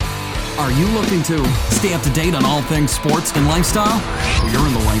Are you looking to stay up to date on all things sports and lifestyle? You're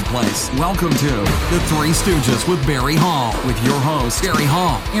in the right place. Welcome to The Three Stooges with Barry Hall, with your hosts, Barry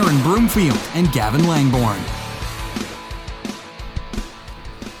Hall, Aaron Broomfield, and Gavin Langborn.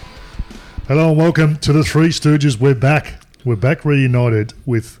 Hello and welcome to The Three Stooges. We're back. We're back reunited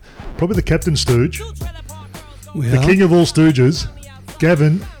with probably the Captain Stooge, the king of all Stooges,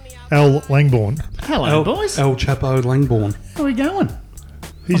 Gavin L. Langborn. Hello, boys. El Chapo Langborn. How are we going?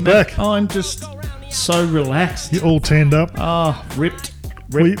 He's back. I'm just so relaxed. You're all tanned up. Ripped.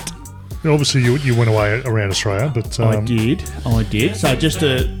 Obviously, you went away around Australia, but I did. So just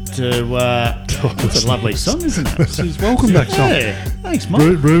it's a lovely song, isn't it? It's his welcome back song. Yeah. Thanks, mate.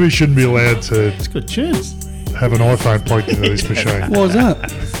 Ruby shouldn't be allowed to It's good tunes. have an iPhone plugged into this machine. Why is that? I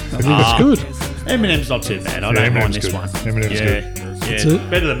think that's good. Eminem's not too bad. I don't mind Eminem's this good. one. Eminem's good. That's Yeah. it.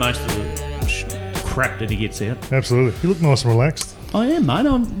 Better than most of the crap that he gets out. Absolutely. You look nice and relaxed. I am, mate.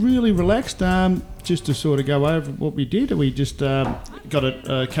 I'm really relaxed. Just to sort of go over what we did, we just got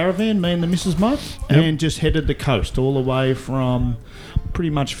a caravan, me and the missus, mate, and just headed the coast all the way from pretty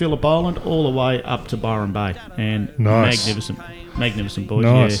much Phillip Island all the way up to Byron Bay. And Nice. magnificent boys.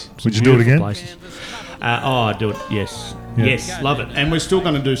 Nice. Yeah, Would some you do it beautiful again? Places. I do it. Yes, Yeah. yes, love it. And we're still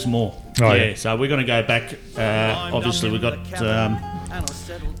going to do some more. Oh, yeah. So we're going to go back. Obviously, we got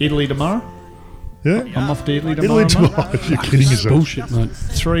Italy tomorrow. Yeah? I'm off to Italy tomorrow. Italy mate. tomorrow. You're kidding yourself. Bullshit, mate.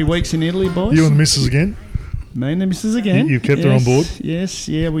 3 weeks in Italy, boys. You and the missus again? Me and the missus again. You kept her on board? Yes,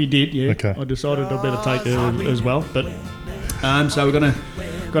 yeah, we did. Yeah, Okay. I decided I better take her as well. But so we're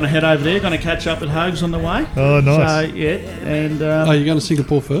gonna head over there. Gonna catch up at Hogs on the way. Oh, nice. So yeah, and Are you going to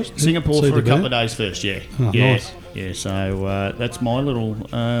Singapore first? Singapore See for the a couple bear? of days first. Yeah, Oh, yeah, nice. yeah. So that's my little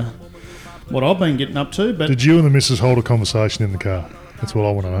what I've been getting up to. But Did you and the missus hold a conversation in the car? That's what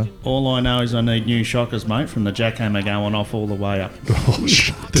I want to know. all I know is I need new shockers, mate, from the jackhammer going off all the way up. Oh,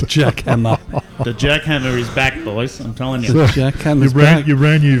 shit. The jackhammer. The jackhammer is back, boys. I'm telling you. The jackhammer's Your back.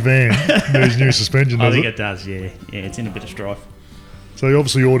 brand new van needs new suspension, I does think it? it does. Yeah, yeah. It's in a bit of strife. So you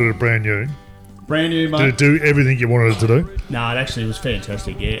obviously ordered it brand new. Brand new, mate. Did it do everything you wanted it to do? No, it actually was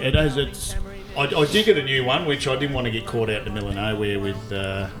fantastic. Yeah, it has. I did get a new one, which I didn't want to get caught out in the middle of nowhere with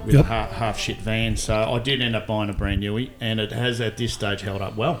Yep. a half shit van. So I did end up buying a brand newie, and it has at this stage held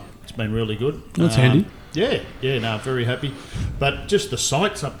up well. It's been really good. That's handy. Yeah, no, very happy. But just the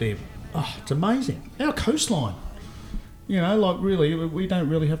sights up there, it's amazing. Our coastline. You know, like really, we don't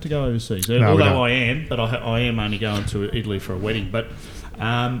really have to go overseas. we don't. Although I am, but I am only going to Italy for a wedding. But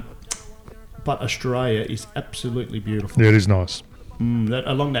Australia is absolutely beautiful. Yeah, it is nice.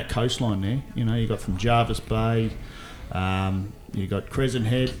 Along that coastline there, you know, you got from Jarvis Bay, you got Crescent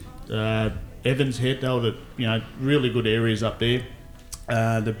Head, Evans Head. They were the really good areas up there.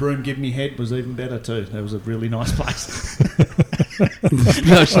 The Broome Give Me Head was even better too. That was a really nice place.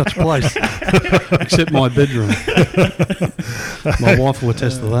 No such place. Except my bedroom. My wife will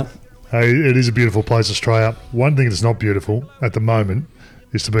attest to that. Hey, it is a beautiful place, Australia. One thing that's not beautiful at the moment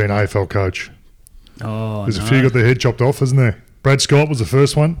is to be an AFL coach. Oh, There's a few got their head chopped off, isn't there? Brad Scott was the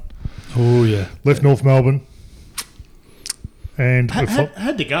first one. Oh, yeah. Left North Melbourne. And had to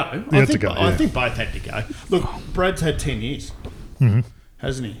go. He had to go, I yeah. think both had to go. Look, Brad's had 10 years,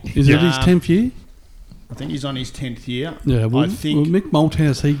 hasn't he? Is it his 10th year? I think he's on his 10th year. Yeah, well, I think. Mick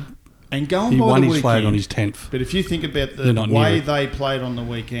Malthouse, And going he by won the his flag on weekend, his 10th. But if you think about the They're not way near it. they played on the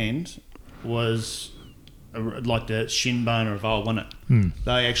weekend was like the shin boner of old, wasn't it?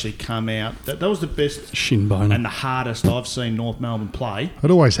 They actually come out. That was the best Shin bone. and the hardest I've seen North Melbourne play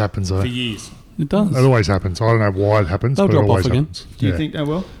it always happens, though. for years. It does. It always happens. I don't know why it happens, They'll but drop it always off again. happens. Do you Yeah. think they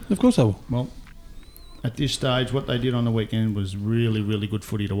will? Of course I will. Well, at this stage, what they did on the weekend was really, really good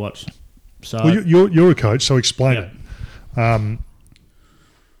footy to watch. So Well, you're a coach, so explain it.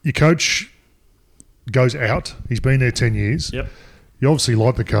 Your coach goes out. He's been there 10 years. Yep. You obviously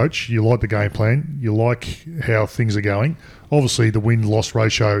like the coach. You like the game plan. You like how things are going. Obviously, the win-loss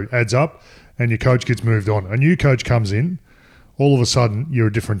ratio adds up, and your coach gets moved on. A new coach comes in. All of a sudden, you're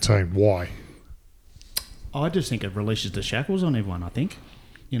a different team. Why? I just think it releases the shackles on everyone. I think,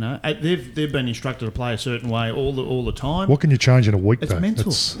 you know, they've been instructed to play a certain way all the time. What can you change in a week, It's though? mental.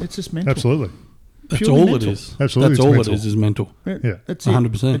 It's just mental. Absolutely. That's Purely all mental. it is. Absolutely, That's it's all mental. it is mental. Yeah. That's it.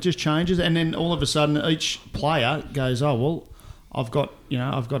 100%. It just changes, and then all of a sudden, each player goes, "Oh well, I've got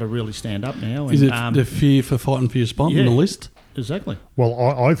to really stand up now." And, Is it the fear for fighting for your spot in the list? Exactly. Well,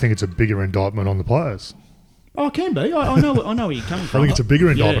 I think it's a bigger indictment on the players. Oh, it can be. I know where you're coming I from. think it's a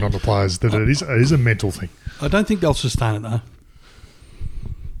bigger indictment Yeah. on the players that it is a mental thing. I don't think they'll sustain it, though.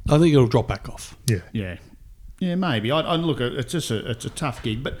 I think it'll drop back off. Yeah. Yeah. Yeah, maybe. I look. It's a tough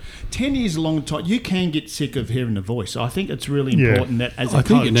gig, but 10 years is a long time. You can get sick of hearing the voice. I think it's really important that as a I coach,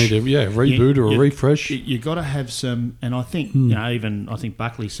 think you need a reboot or a refresh. You got to have some. And I think I think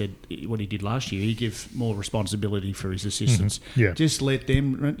Buckley said what he did last year. He give more responsibility for his assistants. Yeah. Just let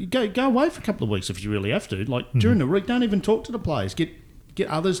them go away for a couple of weeks if you really have to. Like during the week, don't even talk to the players. Get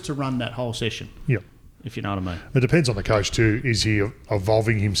others to run that whole session. Yep. If you know what I mean. It depends on the coach too. Is he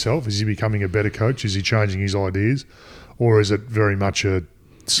evolving himself? Is he becoming a better coach? Is he changing his ideas? Or is it very much a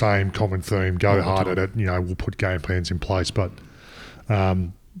same common theme, go hard at it, we'll put game plans in place, but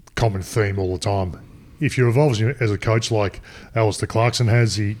common theme all the time. If you're evolving as a coach like Alistair Clarkson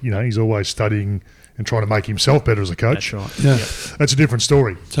has, he's always studying and trying to make himself better as a coach. That's right. Yeah. Yep. That's a different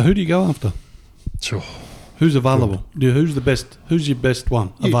story. So who do you go after? Sure. Who's available? Who's the best? Who's your best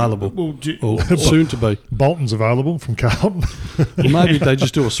one available? Well, or soon to be? Bolton's available from Carlton. Or maybe they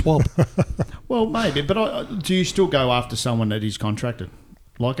just do a swap. Well, maybe, but do you still go after someone that is contracted,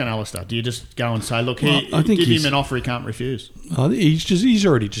 like an Alistair? Do you just go and say, look, I think give he's- him an offer he can't refuse? He's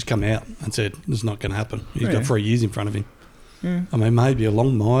already just come out and said it's not going to happen. He's got 3 years in front of him. Yeah. I mean, maybe a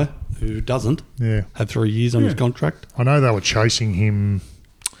Longmire who doesn't Yeah. have 3 years on his Yeah. contract. I know they were chasing him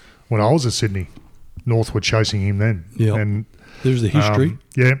when I was at Sydney. North were chasing him then. Yeah. And There's the history.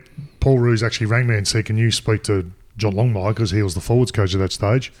 Paul Roos actually rang me and said, can you speak to John Longmire, because he was the forwards coach at that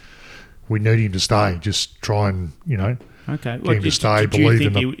stage. We need him to stay. Just try and, Okay. get him to stay, do you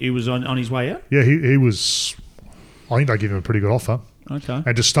believe think in he was on his way out? Yeah, he was. I think they gave him a pretty good offer. Okay.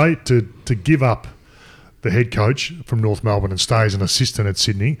 And to stay, to give up the head coach from North Melbourne and stay as an assistant at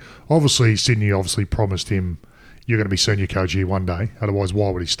Sydney, Sydney promised him, you're going to be senior coach here one day. Otherwise, why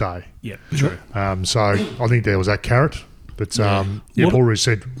would he stay? Yeah, true. So I think there was that carrot. But What- Paul Roos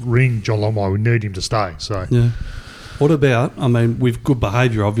said, ring John Longmire. We need him to stay. So Yeah. What about, with good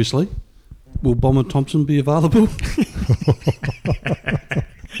behaviour, obviously, will Bomber Thompson be available?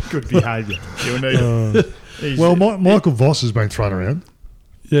 Good behaviour. You need it. Michael Voss has been thrown around.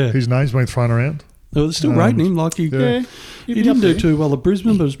 Yeah. His name's been thrown around. Well, they're still rating him like he Yeah. he didn't do too well at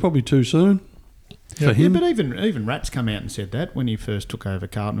Brisbane, but it was probably too soon for Yeah, him. but even Rats come out and said that when he first took over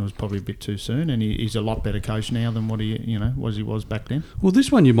Carlton, it was probably a bit too soon, and he's a lot better coach now than what he was back then. Well,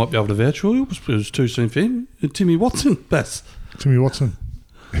 this one you might be able to vouch for. It was too soon for him. Timmy Watson, Bass. Timmy Watson.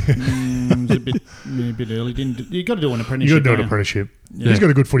 It was a bit early. You got to do an You apprenticeship? got to do an don't you? apprenticeship. Yeah. He's got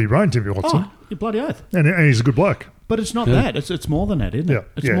a good footy brain, Timmy Watson. Oh, you bloody oath! And he's a good bloke. But it's not Yeah. that. It's more than that, isn't it? Yeah,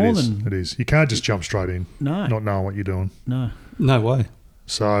 It's yeah, more it is. than It is. You can't just jump straight in, no, not knowing what you're doing. no. No way.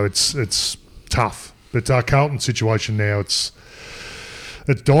 So it's tough. But our Carlton situation now, it's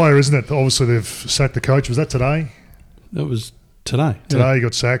dire, isn't it? Obviously, they've sacked the coach. Was that today? That was today. Today he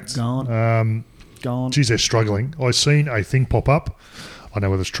got sacked. Gone. Gone. Geez, they're struggling. I've seen a thing pop up. I don't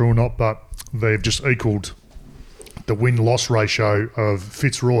know whether it's true or not, but they've just equaled the win-loss ratio of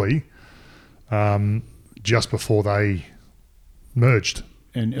Fitzroy just before they merged.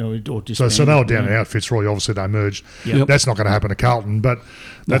 Or just So they were down and out. Fitzroy, obviously, they merged. Yep. That's not going to happen to Carlton, but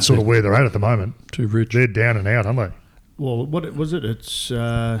that's sort of where they're at the moment. Too rich. They're down and out, aren't they? Well, what was it? It's 4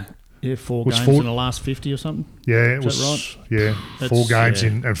 Was games four- in the last 50 or something. Yeah, it Is was. that Yeah, That's- 4 games yeah.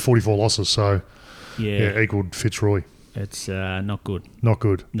 in and 44 losses. So Yeah, equaled Fitzroy. it's not good. Not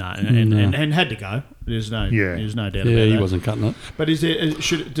good. No, and had to go. There's no doubt Yeah, about he that. wasn't cutting it. But does it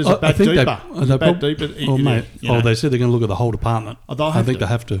I bat think deeper? they- Does they it bat prob- deeper? Oh, mate. You know, They said they're going to look at the whole department. they'll I have think to. they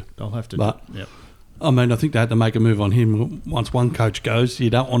have to. They'll have to. But- Yep. I think they had to make a move on him. Once one coach goes,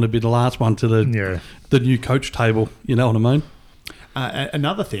 you don't want to be the last one to the new coach table. You know what I mean?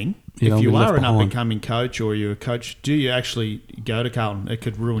 Another thing, You know, if you been left are an behind. up-and-coming coach or you're a coach, do you actually go to Carlton? It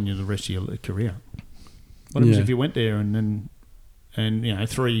could ruin you the rest of your career. What happens Yeah. if you went there and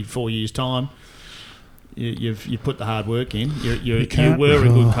 3-4 years time, you put the hard work in, you can't- were a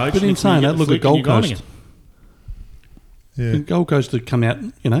good coach. But in and saying you get that, the look at flick and you're Gold gone Coast. again. Yeah. The Gold Coast had come out,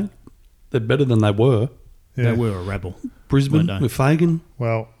 they're better than they were. Yeah. They were a rebel. Brisbane Weren't they? with Fagan.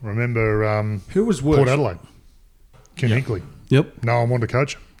 Well, remember Who was worse? Port Adelaide? Ken Yeah. Hinkley. Yep. No one wanted to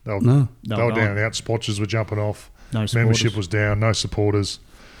coach him. They were, No, they No, were no. down and out. Spotches were jumping off. No supporters. Membership was down. No supporters.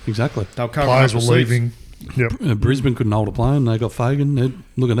 exactly. They were covering Players up were the seats. leaving. Yep. Brisbane couldn't hold a play and they got Fagan.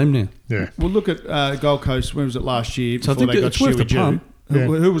 Look at them now. Yeah. Well, look at Gold Coast. When was it last year? So I Before think they got it's worth Stewie the Jew. punt. Yeah.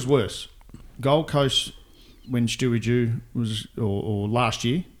 Who was worse? Gold Coast when Stewie Jew was, or last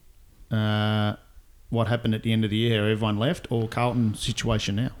year? What happened at the end of the year? How everyone left, or Carlton's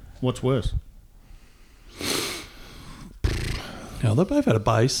situation now? What's worse? Yeah, they both had a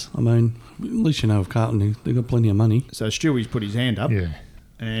base. I mean, at least you know of Carlton, they've got plenty of money. So Stewie's put his hand up, Yeah.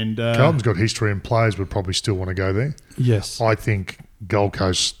 and Carlton's got history and players would probably still want to go there. Yes. I think Gold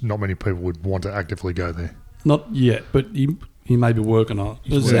Coast, not many people would want to actively go there. Not yet, but he may be working on it.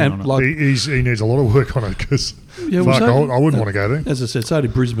 He's working on it. He needs a lot of work on it because I wouldn't want to go there. As I said, so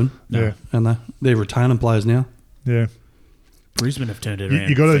did Brisbane. Yeah. And they're retaining players now. Yeah. Brisbane have turned it around.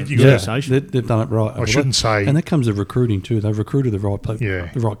 They've done it right. I shouldn't say. And that comes with recruiting too. They've recruited the right people,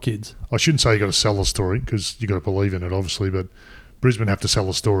 the right kids. I shouldn't say you got to sell the story because you got to believe in it, obviously. But Brisbane have to sell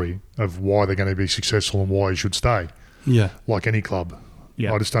a story of why they're going to be successful and why you should stay. Yeah, like any club.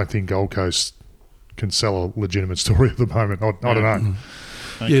 Yeah. I just don't think Gold Coast can sell a legitimate story at the moment. I don't know.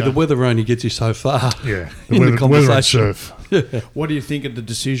 Okay. Yeah, the weather only gets you so far. Yeah, the weather and surf. What do you think of the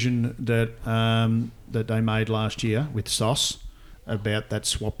decision that that they made last year with Sauce about that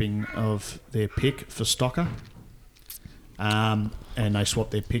swapping of their pick for Stocker? And they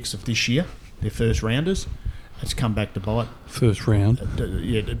swapped their picks of this year, their first rounders. It's come back to bite. First round.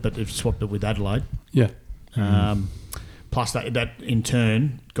 Yeah, but they've swapped it with Adelaide. Yeah. Plus that in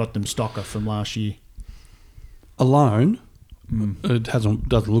turn got them Stocker from last year. Alone, it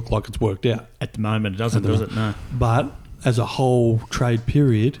doesn't look like it's worked out. At the moment, it doesn't, does it? No. But as a whole trade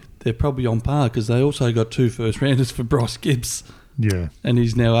period, they're probably on par because they also got 2 first rounders for Bryce Gibbs. Yeah. And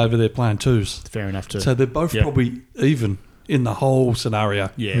he's now over there playing twos. Fair enough too. So they're both probably even in the whole scenario.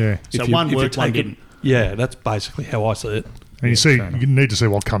 Yeah. So one worked, one didn't. Yeah, that's basically how I see it. And you need to see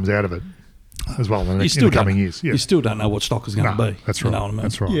what comes out of it as well in the coming years. Yeah. You still don't know what Stocker's going to be. That's right. You know what I mean?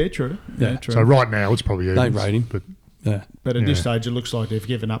 That's right. Yeah, true. Yeah, true. So right now it's probably they rate him. But at this stage, it looks like they've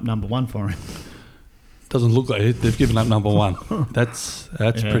given up number 1 for him. Doesn't look like it. They've given up number 1. That's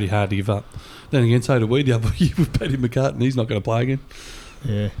pretty hard to give up. Then again, so do we the other year with Paddy McCartan. He's not going to play again.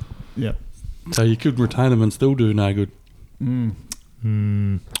 Yeah. Yep. So you could retain him and still do no good.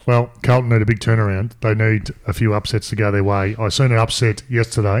 Well, Carlton need a big turnaround. They need a few upsets to go their way. I seen an upset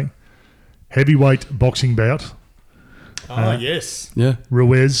yesterday. Heavyweight boxing bout. Yes. Yeah.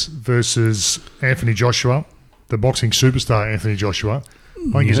 Ruiz versus Anthony Joshua, the boxing superstar Anthony Joshua.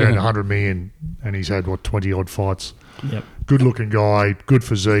 I think he's earned 100 million and he's had, 20-odd fights. Yep. Good-looking guy, good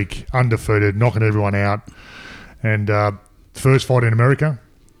physique, undefeated, knocking everyone out. And first fight in America,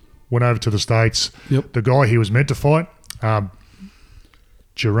 went over to the States. Yep. The guy he was meant to fight,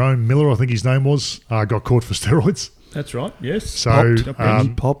 Jerome Miller, I think his name was, got caught for steroids. That's right, yes. So He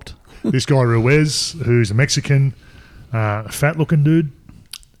popped. this guy Ruiz, who's a Mexican, fat-looking dude,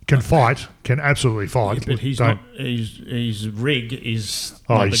 can absolutely fight. Yeah, but he's not. His rig is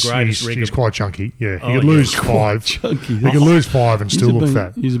Oh, not the greatest rig. He's quite chunky. Yeah, he Oh, could yeah. lose 5. Chunky. He could lose 5 and still look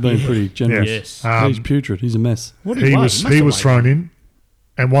fat. He's been pretty generous. Yes. He's putrid. He's a mess. What did He weigh? was Must have was weighed thrown in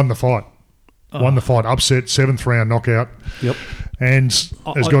and won the fight. Won the fight, upset, 7th round knockout, Yep. and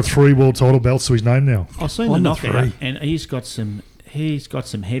has got 3 world title belts to his name now. I've seen the Won the knockout, 3. and he's got some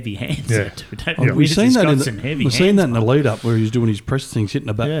heavy hands. Yeah. We've seen that in in the lead up where he was doing his press things, hitting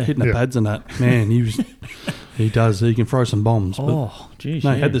the pads and that. Man, he does. He can throw some bombs. Oh, geez.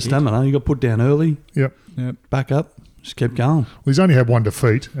 No, he had the stamina. He got put down early, Yep. back up, just kept going. Well, he's only had 1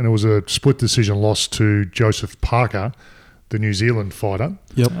 defeat, and it was a split decision loss to Joseph Parker, the New Zealand fighter.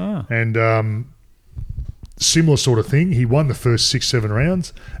 Yep. And similar sort of thing. He won the first 6-7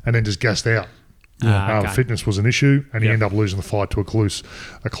 rounds and then just gassed out. Okay. Fitness was an issue, and he ended up losing the fight to a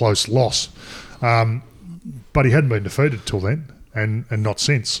close loss. But he hadn't been defeated till then, and not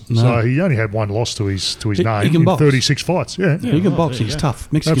since. No. So he only had 1 loss to his name can in box. 36 fights. Yeah. He can box. there you He's go.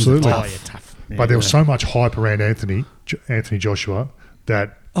 tough. Mexicans Absolutely. are Oh, tough. yeah, tough. Yeah. But there was so much hype around Anthony Joshua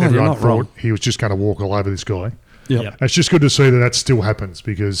that you're everyone not thought wrong. he was just going to walk all over this guy. Yep. It's just good to see that still happens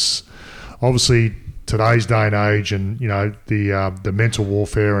because obviously today's day and age, and the mental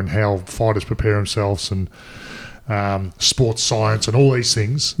warfare and how fighters prepare themselves and sports science and all these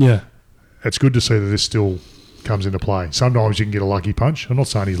things. Yeah. It's good to see that this still comes into play. Sometimes you can get a lucky punch. I'm not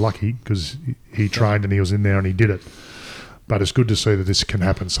saying he's lucky because he trained and he was in there and he did it. But it's good to see that this can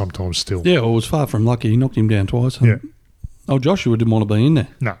happen sometimes still. Yeah, well, it was far from lucky. He knocked him down twice. Yeah. Oh, Joshua didn't want to be in there.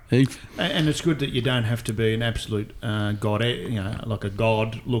 No. And it's good that you don't have to be an absolute god, like a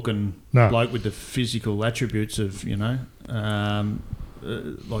god-looking No. bloke with the physical attributes of, like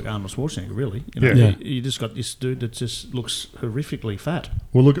Arnold Schwarzenegger, really. Yeah. You just got this dude that just looks horrifically fat.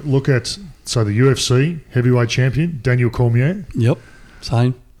 Well, look at the UFC heavyweight champion, Daniel Cormier, Yep.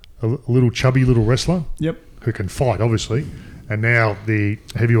 Same. a little chubby little wrestler Yep. who can fight, obviously, and now the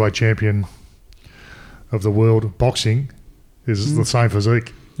heavyweight champion of the world boxing is the same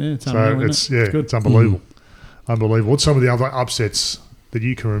physique. Yeah, it's So unreal, it's isn't it? Good. it's unbelievable. Unbelievable. What's some of the other upsets that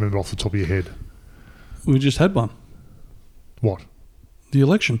you can remember off the top of your head? We just had one. What? The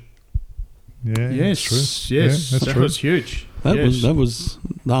election. Yeah, Yes, that's true. yes, Yeah, that's that true. was huge. That Yes. was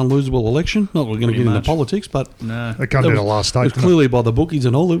the unlosable election. Not we're going to Pretty get into much. politics, but No. It come that down to was- last it was stage. clearly by the bookies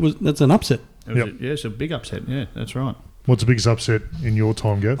and all. That's an upset. It's a big upset. Yeah, that's right. What's the biggest upset in your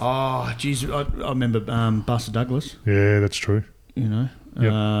time, Gav? Oh, geez, I remember Buster Douglas. Yeah, that's true. You know,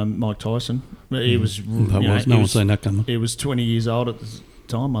 Yep. Mike Tyson. He was. No one's seen that coming. He was 20 years old at the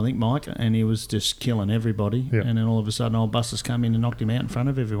time, I think, Mike, and he was just killing everybody. Yep. And then all of a sudden, old Buster's come in and knocked him out in front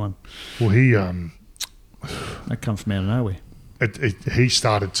of everyone. Well, he That come from out of nowhere. he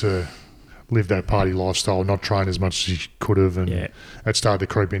started to live that party lifestyle, not train as much as he could have, and Yeah. it started to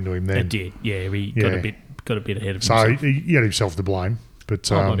creep into him then. It did. Yeah, he Yeah. got a bit ahead of So himself. he had himself to blame. But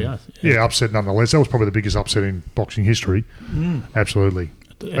bloody oath, yeah, upset nonetheless. That was probably the biggest upset in boxing history. Absolutely.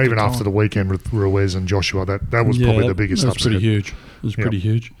 Even the after time. the weekend with Ruiz and Joshua, that was probably the biggest that was upset. pretty huge. It was pretty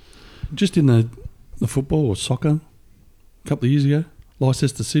huge. Just in the football or soccer, a couple of years ago,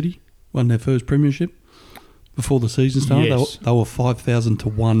 Leicester City won their first premiership before the season started. Yes. They were 5,000 to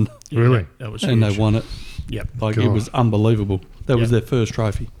 1, Really? That was and huge. they won it. Yep. Like God. it was unbelievable. That was Yep. their first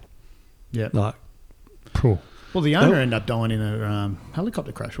trophy. Yep. Like Cool. Well, the owner ended up dying in a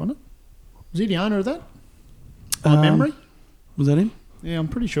helicopter crash, wasn't it? Was he the owner of that? By memory? was that him? Yeah, I'm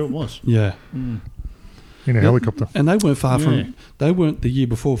pretty sure it was. Yeah. In a helicopter. And they weren't far Yeah. from. They weren't the year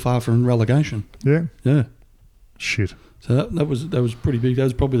before far from relegation. Yeah. Yeah. Shit. So that was pretty big. That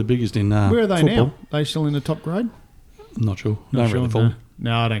was probably the biggest in. Where are they football. now? They still in the top grade? I'm not sure. Not Don't sure. really follow.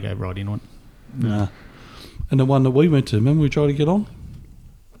 No, I don't go right in on it. Nah. And the one that we went to, remember we tried to get on?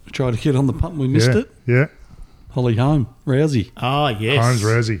 We tried to get on the pump, we missed yeah. it. Yeah. Holly Holm, Rousey. Oh, yes. Holmes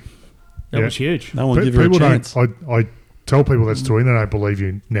Rousey. That Yeah. was huge. No one Pe- give her a people chance. don't. I tell people that story and they don't believe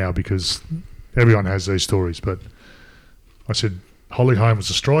you now because everyone has these stories. But I said Holly Holm was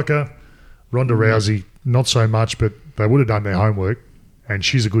a striker, Ronda Rousey not so much, but they would have done their homework. And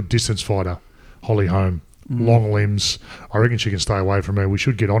she's a good distance fighter, Holly Holm. Long limbs. I reckon she can stay away from her. We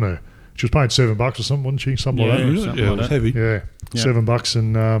should get on her. She was paid $7 or something, wasn't she? Something like Yeah. that. something Yeah, like it was that. heavy. Yeah, Yeah. $7,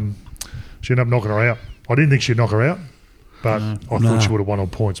 and she ended up knocking her out. I didn't think she'd knock her out, but I No. thought she would have won on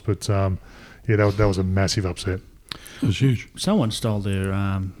points. But yeah, that was a massive upset. It was huge. Someone stole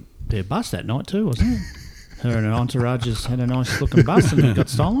their bus that night too, wasn't it? Her and her entourages had a nice looking bus and it got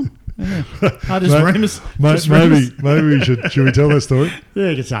stolen. Yeah. I just Mate, rumours. Just Maybe rumours. should we tell that story? Yeah,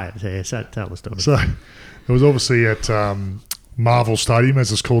 you can say it. Yeah, tell the story. So it was obviously at Marvel Stadium,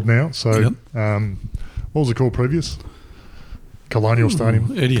 as it's called now. So Yep. what was it called previous? Colonial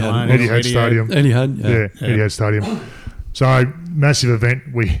Stadium. Eddie had Colonial. it. Etihad Stadium. Eddie had, yeah. Yeah, Etihad Stadium. So massive event.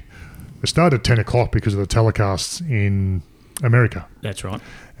 It started at 10 o'clock because of the telecasts in America. That's right.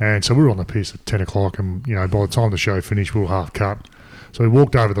 And so we were on the piss at 10 o'clock, and by the time the show finished, we were half cut. So we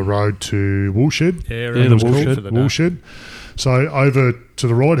walked over the road to Woolshed. Yeah, the it was Woolshed. cool for the day. Woolshed. So over to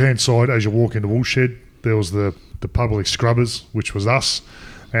the right-hand side, as you walk into Woolshed, there was the public scrubbers, which was us.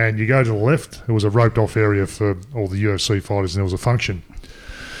 And you go to the left, it was a roped-off area for all the UFC fighters, and there was a function.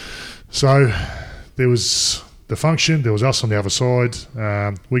 So there was the function, there was us on the other side.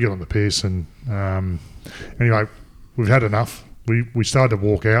 We got on the piss, and anyway, we've had enough. We started to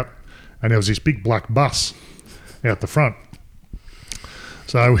walk out, and there was this big black bus out the front.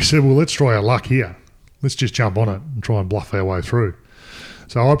 So we said, well, let's try our luck here. Let's just jump on it and try and bluff our way through.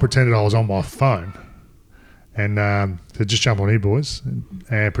 So I pretended I was on my phone and said, just jump on here, boys.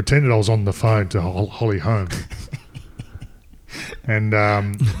 And pretended I was on the phone to Holly Holm. And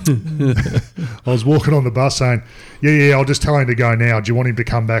I was walking on the bus saying, yeah, I'll just tell him to go now. Do you want him to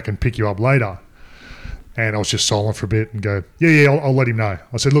come back and pick you up later? And I was just silent for a bit and go, yeah, I'll let him know.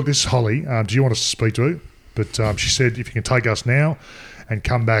 I said, look, this is Holly. Do you want us to speak to her? But she said, if you can take us now and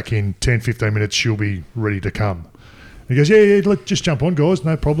come back in 10, 15 minutes, she'll be ready to come. He goes, yeah, let's just jump on, guys,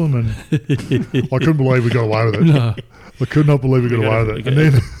 no problem. And I couldn't believe we got away with it. No. I could not believe we got away with it. And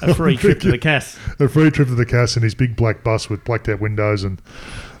then A free trip to the Cass. a free trip to the Cass in his big black bus with blacked out windows, and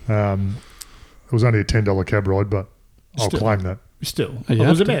it was only a $10 cab ride, but I'll Still. claim that. Still, You it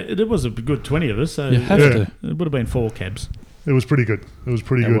was have to. about. It was a good 20 of us, so You have Yeah. to. it would have been 4 cabs. It was pretty good. It was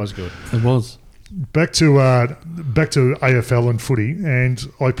pretty It good. was good. It was. Back to AFL and footy, and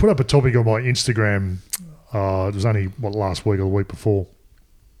I put up a topic on my Instagram. It was only last week or the week before,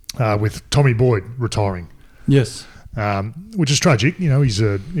 with Tommy Boyd retiring, Yes. which is tragic. He's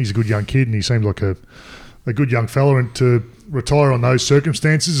a good young kid, and he seemed like a good young fella. And to retire on those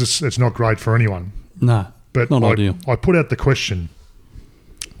circumstances, it's not great for anyone. No. But Not ideal. I put out the question,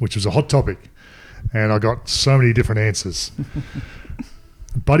 which was a hot topic, and I got so many different answers.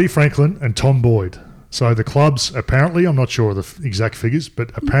 Buddy Franklin and Tom Boyd. So the clubs apparently, I'm not sure of the exact figures,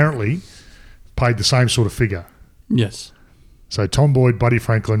 but apparently paid the same sort of figure. Yes. So Tom Boyd, Buddy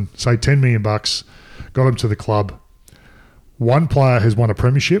Franklin, say $10 million, got him to the club. One player has won a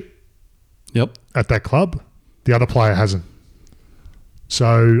premiership Yep. at that club. The other player hasn't.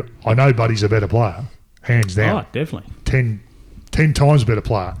 So I know Buddy's a better player, hands down. Oh, definitely. 10 times better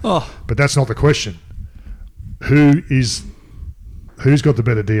player. Oh, But that's not the question. Who's got the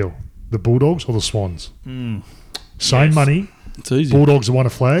better deal? The Bulldogs or the Swans? Same Yes. money. it's easy. Bulldogs have won a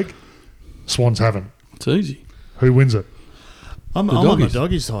flag. Swans haven't. It's easy. Who wins it? I'm on the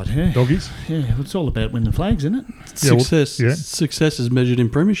doggies side, yeah. Doggies? Yeah, it's all about winning flags, isn't it? Yeah, well, Success. yeah. Success is measured in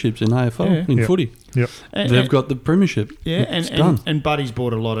premierships in AFL, Yeah. in Yeah. footy. Yep. They've got the premiership. Yeah, it's done. and Buddy's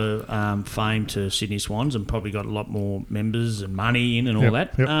brought a lot of fame to Sydney Swans and probably got a lot more members and money in and all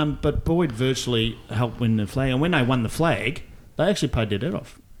Yep, that. yep. But Boyd virtually helped win the flag. And when they won the flag, they actually paid their debt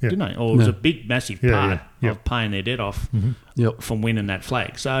off, Yeah. didn't they? Or it was Yeah. a big, massive Yeah, part yeah, of paying their debt off Yep. from winning that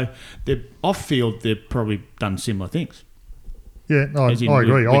flag. So off-field, they've probably done similar things. Yeah, no, I As in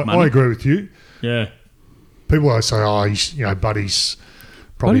agree. with I money. agree with you. Yeah. People always say, Buddy's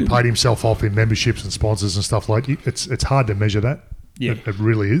probably Buddy- paid himself off in memberships and sponsors and stuff like that. It's hard to measure that. Yeah. It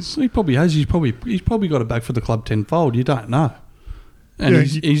really is. He probably has. He's probably got it back for the club tenfold. You don't know. And Yeah,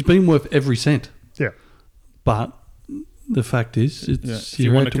 he's been worth every cent. Yeah. But the fact is, If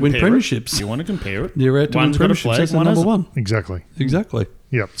you're want out to win compare premierships. you want to compare it. You're out to win One's got a premierships. flag, That's the one number hasn't. one. Exactly. Exactly.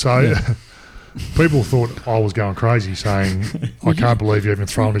 Yep. So people thought I was going crazy saying, I can't believe you're even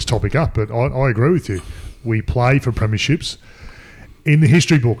throwing this topic up, but I agree with you. We play for premierships. In the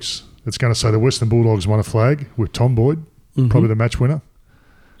history books, it's going to say the Western Bulldogs won a flag with Tom Boyd, probably the match winner.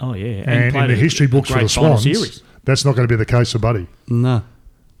 Oh, yeah. And in played the a history books for great the final Swans, series. that's not going to be the case for Buddy. No.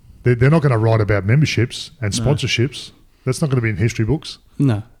 They're not going to write about memberships and sponsorships. That's not going to be in history books.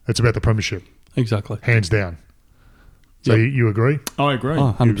 No. It's about the premiership, Exactly. hands down. So Yep. you agree? I agree.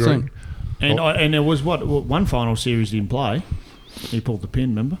 Oh, 100%. And there was one final series he didn't play. He pulled the pin,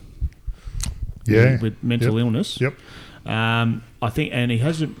 remember? Yeah. With mental Yep. illness. Yep. I think, and he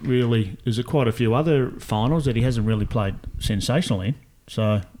hasn't really. There's quite a few other finals that he hasn't really played sensational in.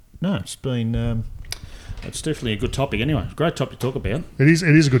 So no, it's been. It's definitely a good topic. Anyway, great topic to talk about. It is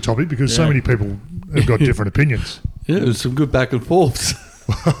a good topic because so Yeah. many people have got different opinions. Yeah, it was some good back and forths.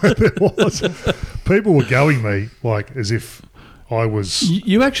 There was. People were going me like as if I was.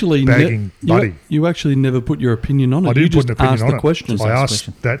 You actually Bagging Buddy. You actually never put your opinion on it. I you didn't just put an opinion asked on the it. question. I asked the asked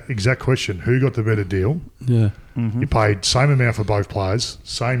question. that exact question: who got the better deal? Yeah. You paid same amount for both players,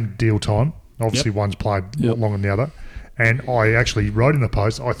 same deal time. Obviously, one's played a lot longer than the other. And I actually wrote in the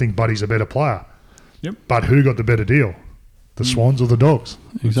post, I think Buddy's a better player. Yep. But who got the better deal? The Swans or the Dogs?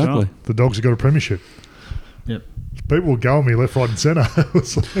 Exactly. The Dogs have got a premiership. Yep. People were going me left, right, and centre.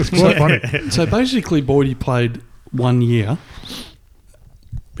 It's quite funny. So basically, Boydie played 1 year.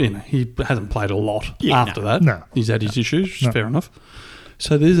 You know, he hasn't played a lot after that. No. He's had his issues, which is No. fair enough.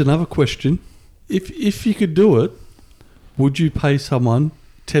 So there's another question. If you could do it, would you pay someone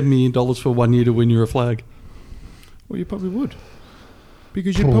 $10 million for 1 year to win you a flag? Well, you probably would,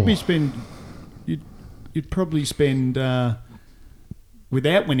 because you'd probably spend. You'd probably spend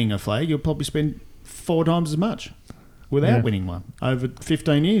without winning a flag. You'll probably spend 4 times as much without winning one over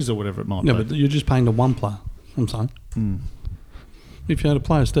 15 years or whatever it might No, be. but you're just paying to one player. I'm saying. If you had a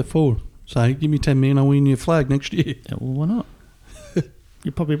player step forward, say, give me 10 million, I'll win you a flag next year. Yeah, well, why not?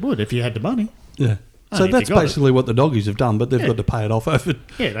 You probably would if you had the money. Yeah. Only So if that's you got it. basically what the doggies have done, but they've got to pay it off over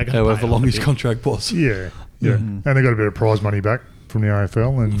Yeah, they got however long his contract was. Yeah. And they got a bit of prize money back from the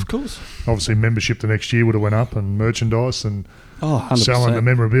AFL. And Of course. obviously membership the next year would have went up and merchandise and Oh, 100%. selling the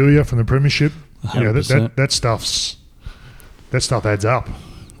memorabilia from the premiership. Yeah, 100%. that stuff adds up.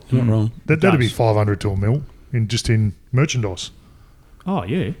 You're not wrong. That'd be does. 500 to a mil in merchandise. Oh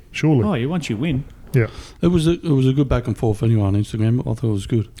yeah. Surely. Oh yeah. Once you win, Yeah. It was a good back and forth anyway on Instagram. I thought it was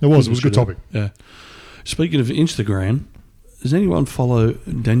good. It was a good topic. Yeah. Speaking of Instagram, does anyone follow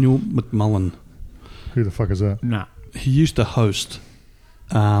Daniel McMullen? Who the fuck is that? nah. He used to host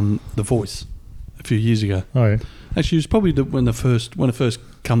The Voice a few years ago. Oh, yeah. Actually, it was probably when it first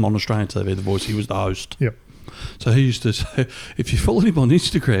come on Australian TV, The Voice, he was the host. Yep. So he used to say, if you followed him on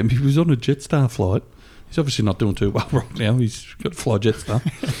Instagram, he was on a Jetstar flight. He's obviously not doing too well right now. He's got to fly Jetstar.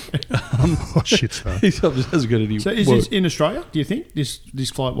 Oh, shit, star. He obviously hasn't got any So is work. this in Australia? Do you think this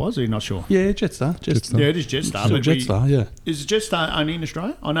flight was? Or you're not sure? Yeah, Jetstar. Yeah, it is Jetstar. So but Jetstar, yeah. Is it Jetstar only in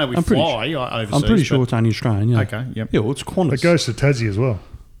Australia? I know we I'm pretty fly overseas. I'm pretty sure but- it's only Australian, yeah. Okay, yep. Yeah, well, it's Qantas. It goes to Tassie as well.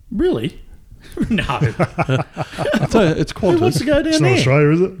 Really? No. So it's Who wants to Qantas. go down It's not there? Australia,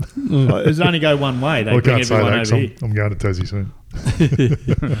 is it? Does it only go one way? They I bring can't say everyone that 'cause over here. I'm going to Tassie soon.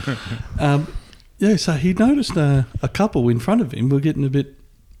 Yeah, so he noticed a couple in front of him were getting a bit,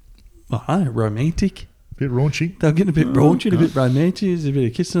 I don't know, romantic. Bit raunchy. They were getting a bit raunchy, a bit romantic, there's a bit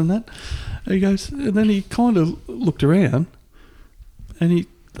of kissing and that. And he goes, and then he kind of looked around, and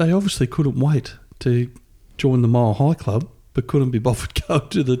they obviously couldn't wait to join the Mile High Club but couldn't be bothered going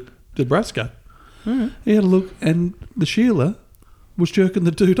to the Nebraska. He had a look, and the Sheila was jerking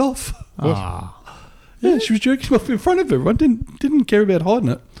the dude off. Yeah, she was jerking him off in front of everyone. Didn't care about hiding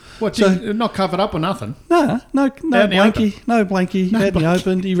it. What? So- Not covered up or nothing? No Out in the blankie. No blankie. Out in the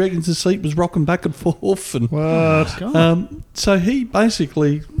open. He reckons the seat was rocking back and forth. And What? so he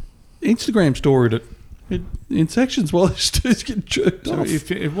basically Instagram storied it in sections while his dude's getting jerked So off.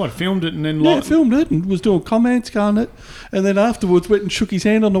 if what, filmed it and then Yeah, filmed it and was doing comments, going it, and then afterwards went and shook his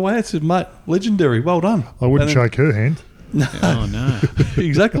hand on the way. I said, "Mate, legendary, well done." I wouldn't And then- shake her hand. Oh, no.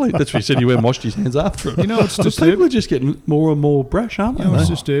 Exactly. That's what he said. He went and washed his hands after it. You know what's But disturbing? people are just getting more and more brash, aren't they? You know what's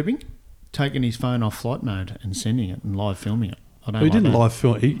mate? disturbing? Taking his phone off flight mode and sending it and live filming it. I don't He like didn't that. live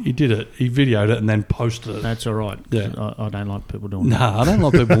film. He did it. He videoed it and then posted it. That's all right. Yeah. I don't like people doing No, that. I don't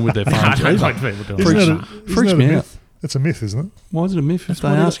like people with their I phones. don't either. like people doing Isn't that. that a, freaks isn't me that a out. myth? That's a myth, isn't it? Why is it a myth if That's they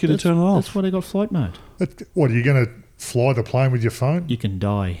why ask you to that's- turn it off? That's why they got flight mode. What, are you going to fly the plane with your phone? You can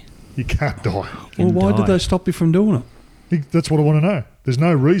die. You can't die. You Well, can why die. did they stop you from doing it? That's what I want to know. There's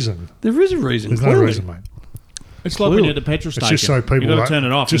no reason. There is a reason. There's clearly. no reason, mate. It's like when Clearly. you're at the petrol It's station. just so people you got don't- to turn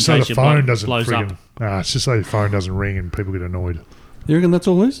it off just in so case the your phone bloke doesn't blows friggin'. up. Nah, it's just so the phone doesn't ring and people get annoyed. You reckon that's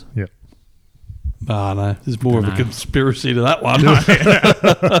all it is? Yeah. Ah, no. There's more of a No. conspiracy to that one.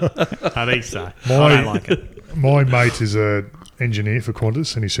 I think so. I don't like it. My mate is a engineer for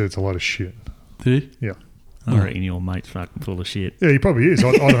Qantas, and he said it's a lot of shit. Did he? Yeah. I reckon your mate's fucking full of shit. Yeah, he probably is.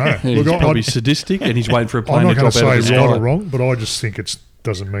 I don't know. He's Look, probably sadistic and he's waiting for a I'm plane not to going to drop out say of the right sky. or wrong, but I just think it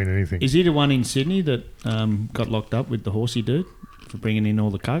doesn't mean anything. Is he the one in Sydney that got locked up with the horsey dude for bringing in all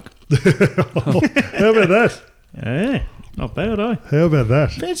the coke? How about that? Yeah, not bad, eh? How about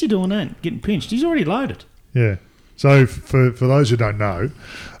that? Fancy doing that, getting pinched. He's already loaded. Yeah. So for those who don't know,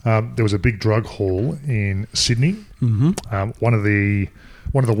 there was a big drug haul in Sydney. Mm-hmm. One of the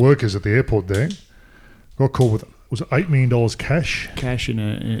workers at the airport there got caught with was it $8 million cash Cash in a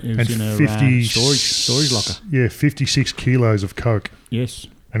and in a 50 storage locker. Yeah, 56 kilos of coke, Yes.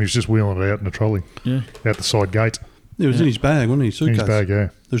 and he was just wheeling it out in a trolley Yeah. out the side gate It was in his bag, wasn't he? in Suitcase. his bag. Yeah.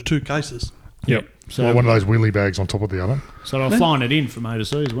 There's two cases. Yep. So, Well, one of those wheelie bags on top of the other. so they were flying it in from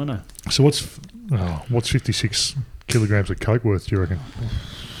overseas, weren't they? So what's 56 kilograms of coke worth? Do you reckon?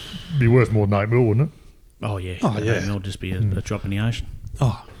 Be worth more than 8 mil, wouldn't it? Oh yeah. Oh, yeah. It'll just be a drop in the ocean.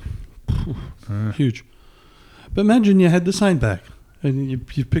 Oh, huge. But imagine you had the same bag and you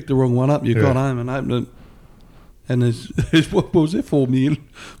picked the wrong one up. You Yeah. got home and opened it, and there's what was it? 4 million,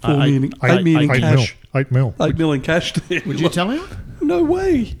 4 Eight- million, eight- 8 million in eight cash. 8 mil. 8 million cash there. Would you tell him? No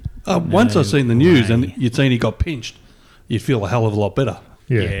way. Once I seen the news and you'd seen he got pinched, you'd feel a hell of a lot better.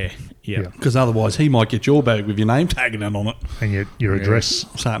 Yeah. Yeah. Because otherwise, he might get your bag with your name tagging it on it, And your address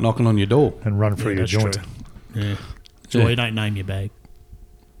start knocking on your door. and run through your that's joint. true. Yeah. So Yeah. you don't name your bag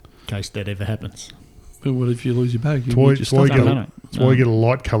in case that ever happens. But what if you lose your bag? You That's why, need your that's why you stuff. get, No, a, no, no. that's why you get a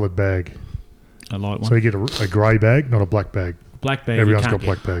light coloured bag. I like one. So you get a grey bag, not a black bag. Black bag. Everyone's you got can't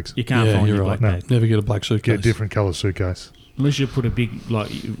black get. bags. You can't Yeah, find you're your right. black No. bag Never get a black Get suitcase. a different colour suitcase. unless you put a big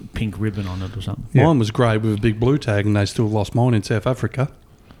like pink ribbon on it or something. Yeah. Mine was grey with a big blue tag, and they still lost mine in South Africa.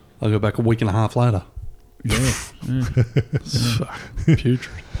 I go back a week and a half later. Yeah. Putrid.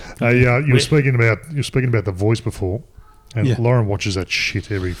 You were speaking about The Voice before, and Yeah. Lauren watches that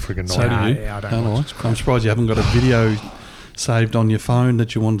shit every frigging So night. do you? yeah, I don't watch I'm surprised you haven't got a video saved on your phone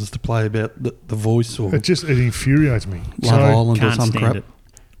that you wanted us to play about the Voice or It infuriates me. Love Island or Can't some stand crap. it.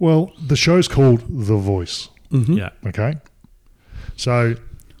 Well, the show's called The Voice. Mm-hmm. Yeah. Okay, so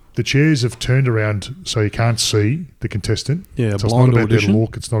the chairs have turned around so you can't see the contestant. Yeah, so it's not blind about audition. their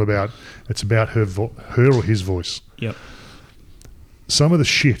look. It's about her or his voice. Yep. Some of the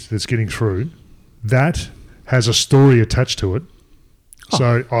shit that's getting through, that has a story attached to it.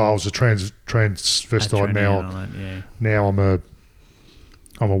 So, I was a transvestite now. Yeah. Now I'm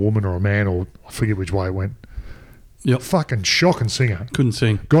a woman or a man, or I forget which way it went. Yep. Fucking shocking singer. Couldn't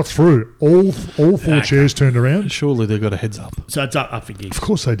sing. Got through. All four chairs turned around. Surely they've got a heads up. So it's up for gigs. Of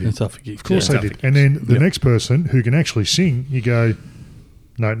course they did. It's up for gigs. Of course Yeah, they it's did. And then the Yep. next person who can actually sing, you go,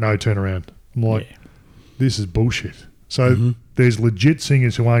 no, turn around. I'm like, Yeah. this is bullshit. So there's legit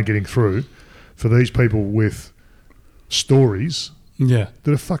singers who aren't getting through for these people with stories Yeah.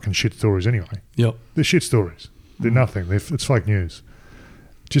 that are fucking shit stories anyway. Yep. They're shit stories. They're nothing. It's fake news.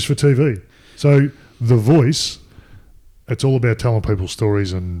 Just for TV. So The Voice, it's all about telling people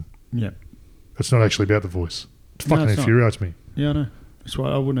stories, and Yeah. it's not actually about The Voice. It fucking it's not. infuriates me. Yeah, I know. That's why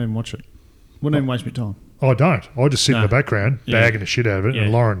I wouldn't even watch it. Wouldn't even waste my time. I don't. I just sit in No. the background, Yeah. bagging the shit out of it, Yeah.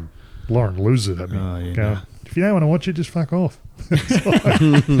 and Lauren loses it at me. Oh, yeah, Going, no. if you don't want to watch it, just fuck off.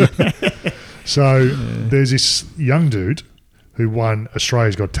 So there's this young dude who won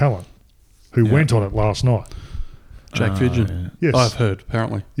Australia's Got Talent, who went on it last night. Jack Fidgen. Yes. I've heard,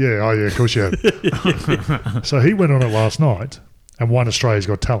 apparently. Yeah, oh yeah, of course you have. So he went on it last night and won Australia's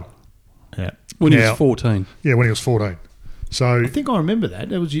Got Talent. Yeah. When he Now- was 14. Yeah, when he was 14. So I think I remember that.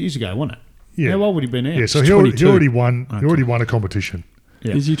 That was years ago, wasn't it? yeah, How old would he be now? yeah. So He's he 22. already won. He already won a competition.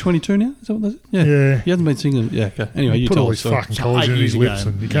 Yeah. Is he 22 now? Is that what that is? Yeah. Yeah. He hasn't been singing. Yeah, okay. Anyway, you Put tell all us. his fucking So collagen 8 in his years lips, ago.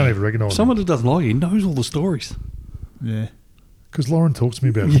 and you can't even recognise him. Someone that doesn't like it, he knows all the stories. Yeah. Because Lauren talks to me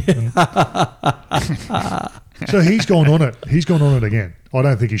about it. So he's gone on it. He's gone on it again. I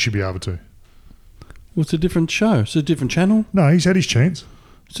don't think he should be able to. Well, it's a different show. It's a different channel. No, he's had his chance.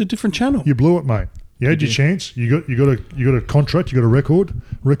 It's a different channel. You blew it, mate. You had your chance. You got a contract. You got a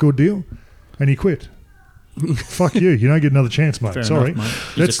record deal, and he quit. Fuck you. You don't get another chance, mate. Fair Sorry.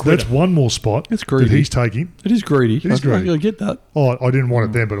 enough, mate. He's a That's quitter. one more spot It's that greedy. he's taking. It is greedy. It is greedy. I get that. Oh, I didn't want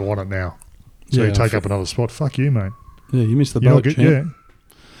it then, but I want it now. So Yeah, you take I up another spot. Fuck you, mate. Yeah, you missed the You don't boat, get, champ.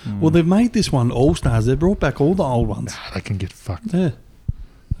 yeah. Well, they've made this one All Stars. They brought back all the old ones. They can get fucked. Yeah.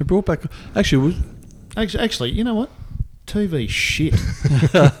 They brought back... Actually, Actually, you know what? TV shit.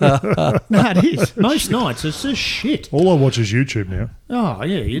 No, it is. Most nights it's just shit. All I watch is YouTube now. Oh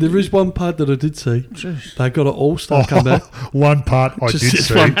yeah. there is one part that I did see. They got an All-Star come back. One part I Just did this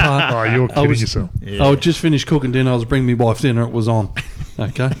see. one part. Oh, you're I kidding was- yourself. Yeah. I had just finished cooking dinner. I was bringing my wife dinner. It was on.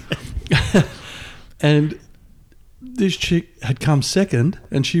 Okay. And this chick had come second,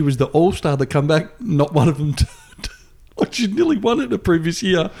 and she was the all-star that come back. Not one of them turned. Like she nearly won it the previous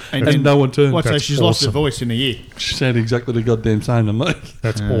year, and, then- no one turned. What? So That's she's lost her awesome. voice in a year. She said exactly the goddamn same to me.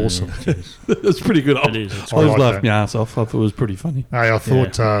 That's awesome. It's pretty good. It is. It's I was like laughing that. my ass off. I thought it was pretty funny. Hey, I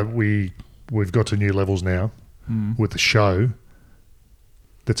thought we've got to new levels now with the show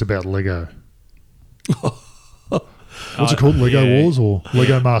that's about Lego. What's it called? Lego yeah. Wars or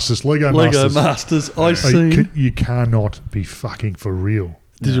Lego Masters? Lego Lego Masters. Masters. I Hey, seen. you cannot be fucking for real.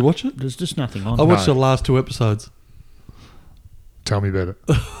 Did you watch it? There's just nothing on. I watched No. the last 2 episodes. Tell me about it.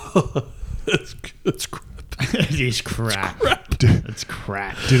 It's crap. It is crap. Did, It's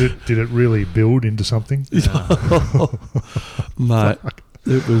crap. did it really build into something? Mate,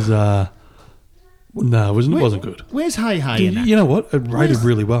 it was. No, it wasn't good. Where's Hey Hey in that? You know what? It rated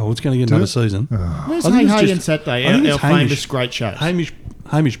really well. It's going to get another season. Where's I think Hey it's Hey just- and Saturday? I think Our it's Hamish. famous great shows.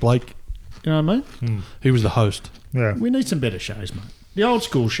 Hamish Blake, You know what I mean? he was the host. Yeah. We need some better shows, mate. The old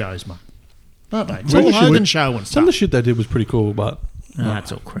school shows, mate. Aren't they? It's Well, all we should- Hogan show and Some of the stuff. shit they did was pretty cool, but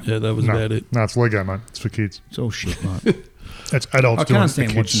That's all crap. yeah, that was No, about it. no, it's Lego, mate. It's for kids. It's all shit, mate. It's adults I doing it can't for stand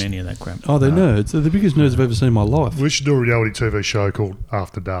kids. watching any of that crap. Oh, they're nerds. They're the biggest nerds I've ever seen in my life. We should do a reality TV show called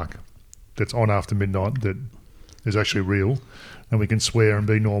After Dark that's on after midnight that is actually real, and we can swear and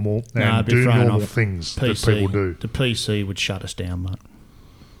be normal and Nah, I'd be do thrown normal off. things PC, that people do. The PC would shut us down, mate.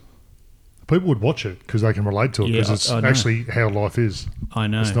 People would watch it because they can relate to it because Yeah, it's I know. actually how life is. I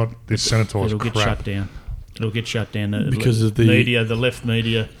know. It's not this sanitized It'll get crap. shut down. It'll get shut down. Because of the- media, the left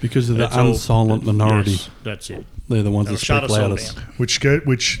media. Because of the It's all- unsilent minority. Yes, that's it. They're the ones They'll that shut speak us all loudest. down.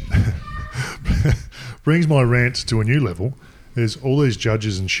 Which brings my rant to a new level. Is all these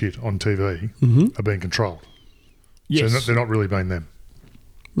judges and shit on TV are being controlled. Yes. So they're not really being them.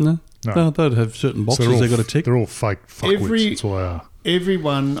 No. No. They'd have certain boxes they're all they've got to tick. They're all fake fuckwits. Every- That's all they are.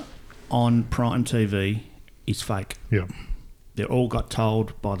 Everyone on Prime TV is fake. Yeah. They're all got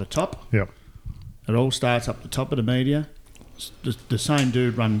told by the top. Yeah. It all starts up the top of the media. The same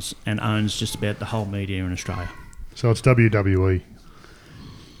dude runs and owns just about the whole media in Australia. So it's WWE.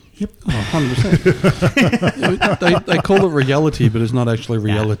 Oh, 100%. they call it reality, but it's not actually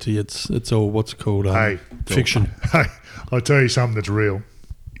reality. It's all what's called Hey. fiction. Hey, I'll tell you something that's real.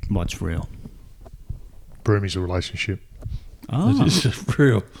 What's real? Broomy's a relationship. Oh, It's just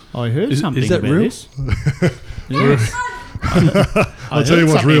real. I heard Is something that about real? this. Yes. I'll tell you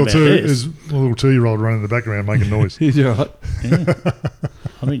what's real too is a little 2-year-old running in the background making noise. He's all right. Yeah.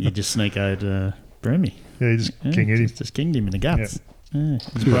 I think you just sneak out Broomy. Yeah, he just Yeah, King Eddie. Just kinged him in the guts. Yeah. He's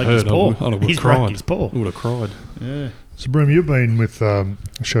If I broke his heard, I paw. would have He's cried. broke his paw. I would have cried. Yeah. So, Broomy, you've been with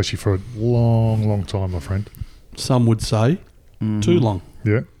Shoshi for a long, long time, my friend. Some would say too long.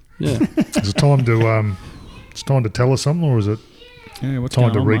 Yeah. Yeah. Is it time to it's time to tell us something, or is it Yeah, what's time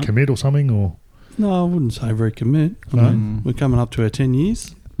to going on, mate? recommit or something? Or No, I wouldn't say recommit. I mean, we're coming up to our 10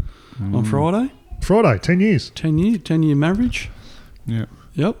 years on Friday. Friday, 10 years. 10-year marriage. Yeah.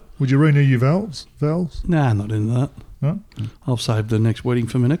 Yep. Would you renew your vows? Nah, not into that. No. I'll save the next wedding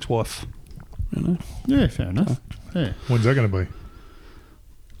for my next wife. You know, Yeah, fair enough. Yeah. When's that going to be?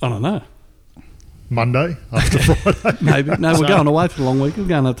 I don't know. Monday after Friday. Maybe. No, we're So- going away for the long week. We're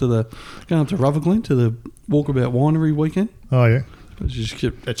going up to Rutherglen to the Walkabout Winery weekend. Oh yeah. Just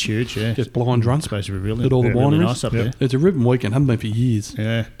kept That's huge, yeah. get blind drunk Supposed to be really, at all the really wineries. nice up there. It's a ribbon weekend. Haven't been for years.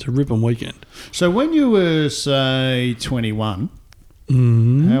 Yeah. It's a ribbon weekend. So when you were, say, 21, how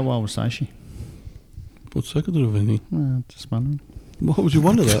old was Sashi? What's that got to do with anything? Just wondering. What would you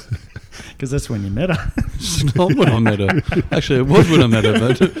wonder that? Because that's when you met her. It's not when I met her. Actually, it was when I met her,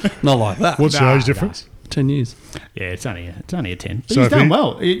 but not like that. What's the age difference? 10 years. Yeah, it's only a 10. But So he's if done he-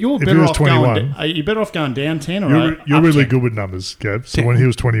 well. You're if he better was off 21, going. Are you better off going down 10 or You're up really 10? good with numbers, Gab. So when he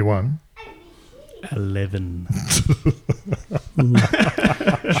was 21, 11.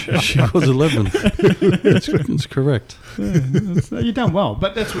 She was 11. It's correct. You've done well,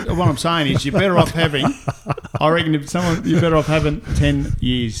 but that's what I'm saying is you're better off having. I reckon you're better off having 10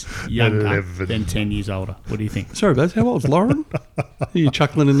 years younger 11. than 10 years older. What do you think? Sorry, Baz, how old's Lauren? Are you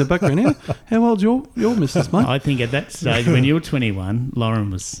chuckling in the background? How old's your missus, mate? I think at that stage when you were 21, Lauren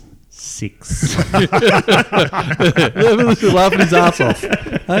was 6. He's laughing his ass off.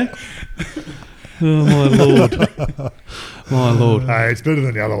 Hey? Oh, my Lord. My Lord. it's better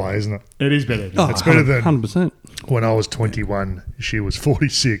than the other way, isn't it? It is better. Oh, It's better than 100%. when I was 21, she was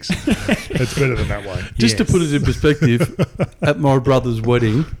 46. It's better than that way. Just to Yes. put it in perspective, at my brother's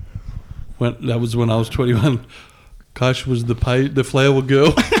wedding, that was when I was 21, Kosh was the flower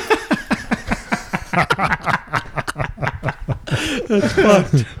girl. That's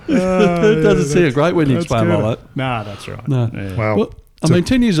fucked. It doesn't seem great when you That's explain good. like that. No, that's right. No. Yeah. Well, I mean,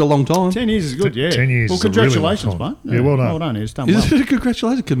 10 years is a long time. 10 years is good, yeah. 10 years Well, is a really long congratulations, time. mate. Yeah, well done. Well done. He's done well. Is it a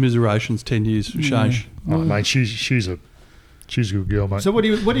congratulations? Commiserations, 10 years, Shash. oh, mate, she's a good girl, mate. So what do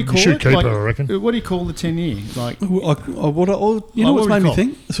you call should it? keep her, I reckon. What do you call the 10 year? Like, You know what what's would made you me call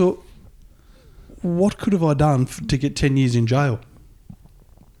think? So, what could have I done to get 10 years in jail?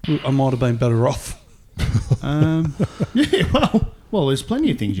 I might have been better off. yeah, well, there's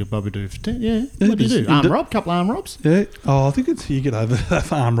plenty of things you'll probably do for 10. Yeah. What do you do? there's- Arm rob? Couple arm robs? Yeah. Oh, I think you get over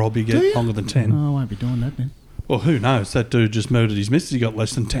that arm rob, you Do get you? longer than 10. Oh, I won't be doing that then. Well, who knows? That dude just murdered his missus. He got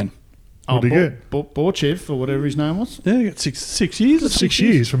less than 10. What'd he get? Borchev, or whatever his name was. Yeah, he got six years. 6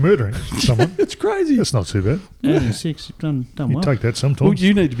 years for murdering someone. It's crazy. That's not too bad. Yeah, 6. You've done You well. take that Well, sometimes.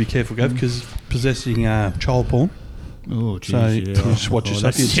 you need to be careful, Gav, because possessing child porn. Oh, So jeez, you yeah. just watch Oh,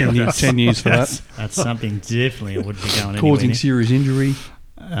 yourself. that's- You're 10 years for that. That's something definitely I wouldn't be going Causing anywhere serious injury.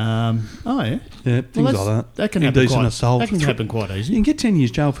 near. Oh, yeah. Yeah, things Well, like that. That can happen Indecent quite, assault. that can happen quite You easy. can get 10 years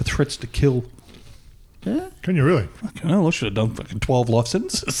jail for threats to kill. Yeah. Can you really? Fucking hell, I should have done fucking 12 life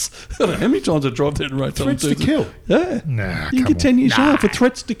sentences. I don't know how many times I drive down the road. telling Threats to people- kill. Yeah. Nah, You can come get 10 years Nah. jail for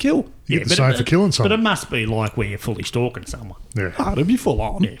threats to kill. You get the same for killing But someone. it must be like where you're fully stalking someone. Yeah. Oh, it'd be full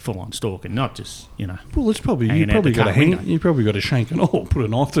on. Yeah, full on stalking, not just, Well, it's probably Hanging out the got car to hang. window. You probably got to shank and all, put a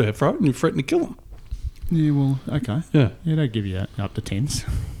knife to their throat, and you threaten to kill them. Yeah, well, okay. Yeah. Yeah, they give you up to 10s.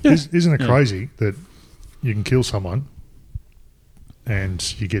 Yeah. Isn't it Yeah. crazy that you can kill someone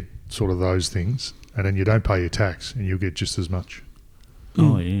and you get sort of those things and then you don't pay your tax and you'll get just as much?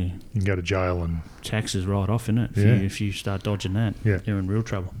 Oh, yeah. You can go to jail Tax is right off, isn't it? Yeah. If you start dodging that, Yeah. you're in real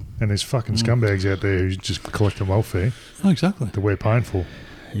trouble. and there's fucking scumbags out there who just collecting welfare Oh, exactly. that we're paying for.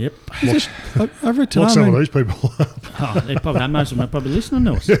 Yep. I read today, Lock some man, of these people up. Oh, they probably, most of them are probably listening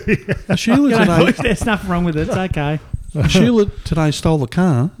to us. Sheila You know, today, there's nothing wrong with it. It's okay. Sheila today stole a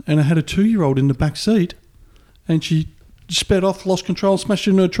car, and I had a 2-year-old in the back seat, and she sped off, lost control, smashed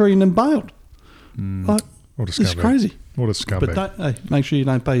into a tree, and then bailed. Like, What a it's scumbag. crazy. What a scumbag. But hey, make sure you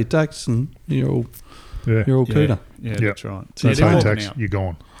don't pay your tax, and you're all yeah. cooler. Yeah, Yep. that's right. So Yeah, you they're pay all tax, now. you're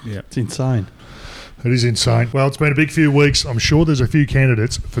gone. Yeah. It's insane. It is insane. Well, it's been a big few weeks. I'm sure there's a few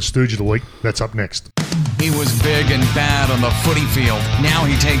candidates for Stooge of the Week. That's up next. He was big and bad on the footy field. Now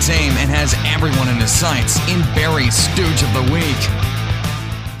he takes aim and has everyone in his sights in Barry's Stooge of the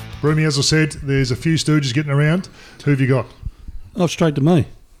Week. Broomy, as I said, there's a few Stooges getting around. Who have you got? Oh, straight to me.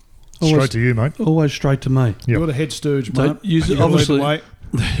 Straight to you, mate. Always straight to me. Yep. You're the head stooge, So mate. use it, You gotta lead the obviously,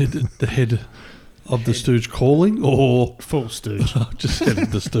 way. the head of the stooge calling, or Full stooge. just head of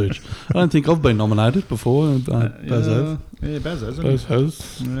the stooge. I don't think I've been nominated before. Baz have. Yeah, Baz has. Baz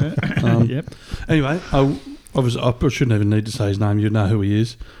has. Yeah. Yep. Anyway, I shouldn't even need to say his name. You know who he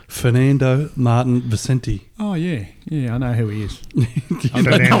is. Fernando Martin Vicente. Oh, yeah. Yeah, I know who he is.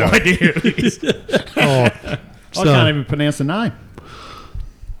 Fernando. I've got no idea who he is. Oh, I can't even pronounce the name.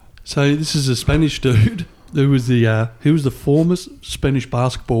 So this is a Spanish dude who was the former Spanish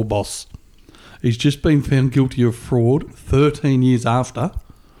basketball boss. He's just been found guilty of fraud 13 years after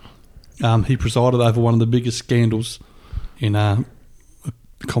he presided over one of the biggest scandals in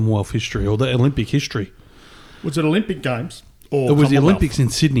Commonwealth history, or the Olympic history. Was it Olympic Games? Or It was the Commonwealth? Olympics in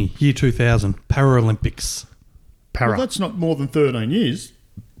Sydney, year 2000, Paralympics. para. Well, that's not more than 13 years.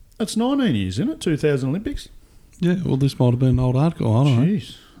 That's 19 years, isn't it? 2000 Olympics. Yeah, well, this might have been an old article. I don't know.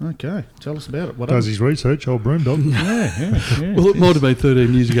 Jeez. Okay. Tell us about it. What Does his research, old broom dog. yeah. Well, it might have been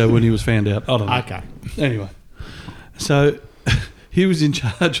 13 years ago when he was found out. I don't know. Okay. Anyway, so he was in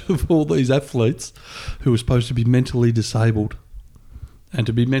charge of all these athletes who were supposed to be mentally disabled. And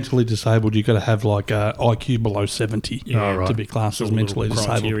to be mentally disabled, you've got to have like a IQ below 70 Yeah, right. to be classed Sort as of mentally little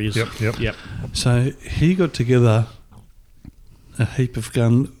disabled. criterias. Yep. So he got together a heap of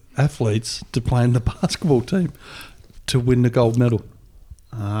gun athletes to play in the basketball team to win the gold medal.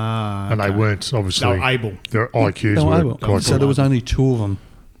 Ah. And they okay. weren't, obviously. They were able. Their IQs They were were able. quite So good. there was only 2 of them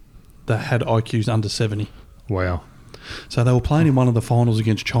that had IQs under 70. Wow. So they were playing in one of the finals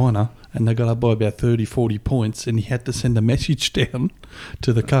against China, and they got up by about 30, 40 points, and he had to send a message down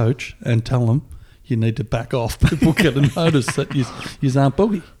to the coach and tell them, you need to back off. People get a notice that you aren't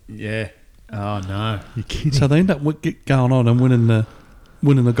boogie. Yeah. Oh, no. You're kidding. So they end up going on and winning the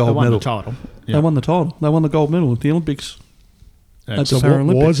They gold won medal. the title. They won the title. They won the gold medal at the Olympics. That's the So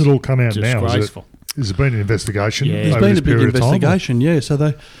Paralympics. why has it all come out now? disgraceful. Has it been an investigation? Yeah. There's over been this a big period of time, or- investigation, yeah. So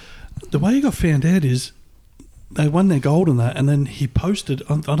the way he got found out is they won their gold in that, and then he posted,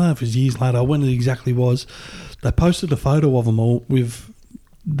 I don't know if it was years later, when it exactly was, they posted a photo of them all with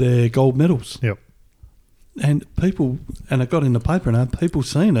their gold medals. Yep. And it got in the paper and people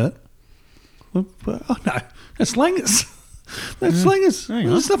seen it. Well, oh no, that's Langus. That's Langus. Hang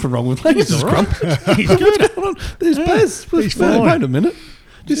on. There's nothing wrong with Langus. He's all right. He's good. There's Baz. He's fine. Wait a minute.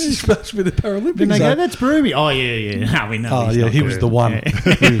 This is supposed to be the Paralympics. Then they go, that's Broomy. Oh, yeah. No, we know. Oh he's yeah, not he good. was the one.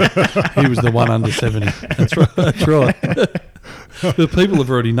 Yeah. He was the one under 70. That's right. That's right. The people have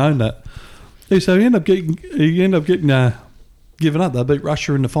already known that. Yeah, so he ended up getting given up. They beat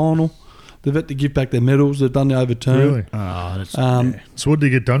Russia in the final. They've had to give back their medals. They've done the overturn. Really? Oh, that's... Um, yeah. So what did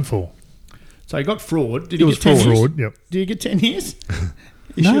he get done for? So he got fraud. Did It he was get 10 years? Fraud. Yep. Did he get 10 years?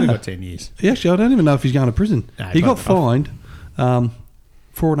 He No. should have got 10 years. Actually, I don't even know if he's going to prison. No, he got probably fined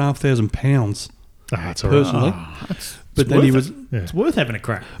 £4,500 That's all right. personally. It's But then he worth was, it. Yeah. It's worth having a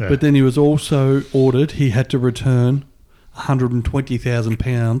crack. Yeah. but then he was also ordered. He had to return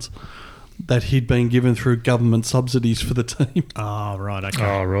 £120,000 that he'd been given through government subsidies for the team. Oh, right. Okay.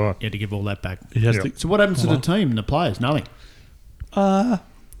 Oh, right. You had to give all that back. He has Yeah. to. So what happens to the team and the players? Nothing.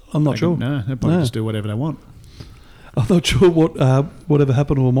 I'm not sure. No, they probably No. just do whatever they want. I'm not sure whatever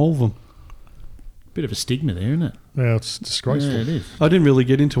happened to them, all of them. Bit of a stigma there, isn't it? Yeah, it's disgraceful. Yeah, it is. I didn't really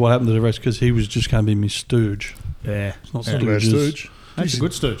get into what happened to the rest because he was just going to be Miss Stooge. Yeah. It's not Yeah. Bad Stooges. stooge. That's a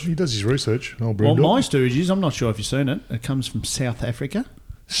good stooge. He does his research. Old Well, broom my dog. stooge is, I'm not sure if you've seen it. It comes from South Africa.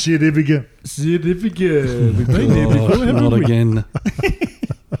 Certificate. Certificate. We've been there Oh, before, haven't not we? again.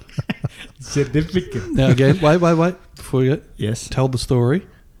 Certificate. Now again, wait. Before you Yes. tell the story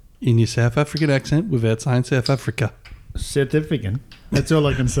in your South African accent without saying South Africa. Certificate. That's all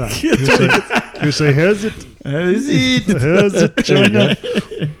I can say. You say, how's it? Is it? How's it, China?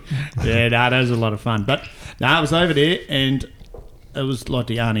 Yeah, no, that was a lot of fun. But no, I was over there and it was like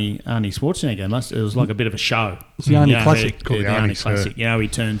the Arnie Schwarzenegger. It was like a bit of a show. It's the Arnie You know, Classic. Called the the Arnie Arnie's, Classic. You know, he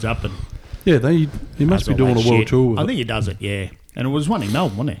turns up and Yeah, he must does be all doing a that world shit. tour with I it. think he does it, yeah. And it was one in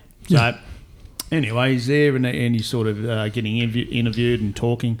Melbourne, wasn't it? So, anyway, he's there and he's sort of getting interviewed and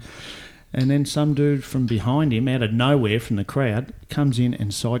talking. And then some dude from behind him, out of nowhere from the crowd, comes in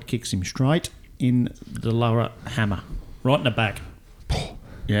and sidekicks him straight in the lower hammer, right in the back.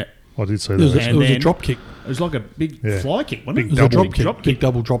 Yeah. I did say It was, that. it was a then- drop kick. It was like a big Yeah. fly kick, wasn't Big it? It was a double drop kick. drop Big kick.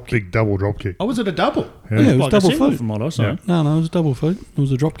 double drop kick. Big double drop kick. Oh, was it a double? Yeah. Yeah, it was like double a single feet. from what I saw. Yeah. No, it was a double feet. It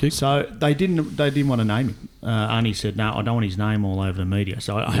was a drop kick. So they didn't want to name him. Arnie said, "No, I don't want his name all over the media."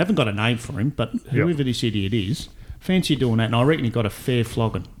 So I haven't got a name for him, but whoever this idiot is, fancy doing that. And I reckon he got a fair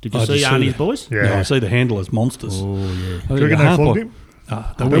flogging. Did you I see just see Arnie's that. boys? Yeah. No, I see the handlers monsters. Oh yeah. I Do you think reckon the they half flogged lot- him? They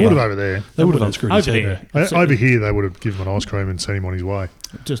They would have over there. They would have unscrewed his Over head. there. Over here, they would have given him an ice cream and sent him on his way.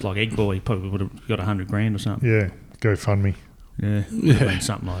 Just like Egg Boy, he probably would have got $100,000 or something. Yeah, go fund me. Yeah, Yeah.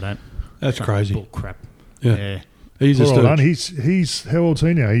 something like that. That's Some crazy. Bull crap. Yeah. Yeah. He's a Poor old stooge. Arnie. He's how old's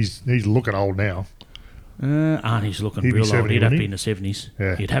he now? He's looking old now. Arnie's looking He'd be real old. 70, He'd have to wouldn't be he? in the 70s.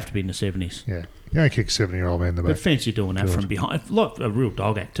 Yeah. He'd have to be in the 70s. Yeah, you don't kick 70-year-old man in the But back. fancy doing that from behind. Like a real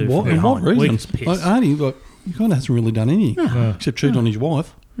dog act too. What? From And what behind. reason? Weak's piss. Like Arnie, he kind of hasn't really done anything except cheat on his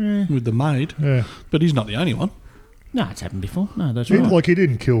wife with the maid. Yeah, But he's not the only one. No, it's happened before. No, that's he, right. like he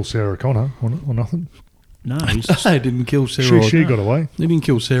didn't kill Sarah Connor or nothing. No, he's He didn't kill Sarah. She or, got away. he didn't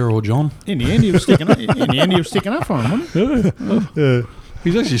kill Sarah or John. in the end he was sticking up. In the end he was sticking up for him, wasn't he? Yeah.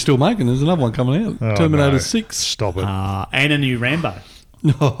 He's actually still making. There's another one coming out. Oh, Terminator no. 6. Stop it. And a new Rambo.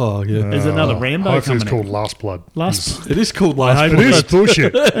 Oh yeah. There's another Rambo Hopefully coming it's called out. Last Blood. Last. It is called Last hope Blood. It is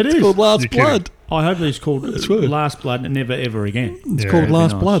bullshit. It's called Last You're kidding. Blood. I hope it's called right. Last Blood and Never Ever Again. It's Yeah, called it'd be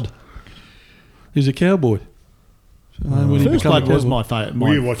Last nice. Blood. He's a cowboy. when he First become a Blood was cowboy. my favourite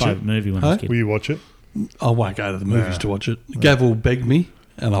Will you watch it? movie when I was a kid. Will you watch it? I won't go to the movies Nah. to watch it. Gav will beg me,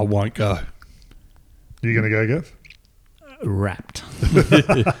 and I won't go. You going to go, Gav? Wrapped.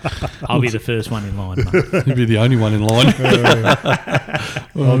 I'll be the first one in line, mate. He'll be the only one in line.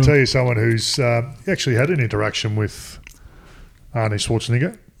 I'll tell you someone who's actually had an interaction with Arnie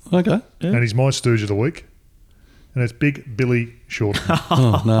Schwarzenegger, Okay. and he's my stooge of the week, and it's Big Billy Shorten.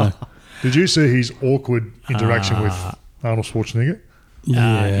 Oh, no. Did you see his awkward interaction with Arnold Schwarzenegger?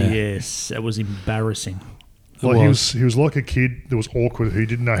 Yeah. Yes, it was embarrassing. Like was. he was like a kid that was awkward who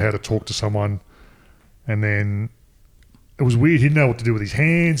didn't know how to talk to someone, and then it was weird. He didn't know what to do with his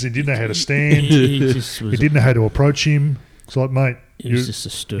hands. He didn't know how to stand. He just He was. didn't know how to approach him. It's like, mate, He was just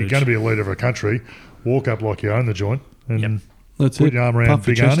a stooge. you're going to be a leader of a country. Walk up like you own the joint and Yep. That's put it. your arm around Puff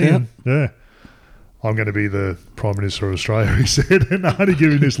your Big chest Arnie. out. And, yeah, I'm going to be the Prime Minister of Australia, he said. And Arnie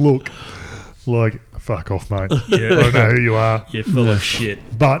giving this look like, fuck off, mate. I don't know who you are. You're full of shit.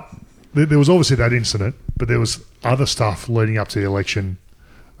 But there was obviously that incident, but there was other stuff leading up to the election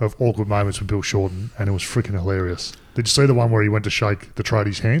of awkward moments with Bill Shorten, and it was freaking hilarious. Did you see the one where he went to shake the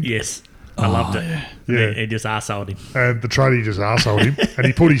tradie's hand? Yes, I loved it. Yeah. He just arseholed him. And the tradie just arseholed him, and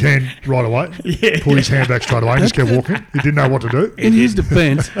he put his hand right away. Yeah. Pulled his hand back straight away and just kept walking. He didn't know what to do. In his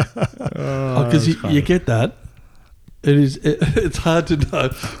defence, because you get that, it's hard to know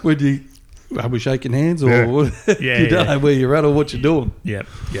when you are we shaking hands or Yeah. Yeah, you don't yeah. know where you're at or what you're doing. Yep.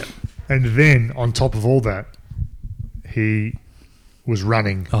 And then, on top of all that, he was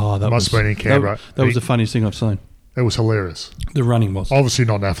running. Oh, that Must was have been in Canberra. That was the funniest thing I've seen. It was hilarious. The running was Obviously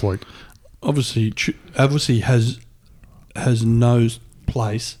not an athlete. obviously has no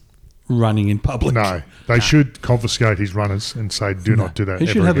place running in public. No. They should confiscate his runners and say, do not do that He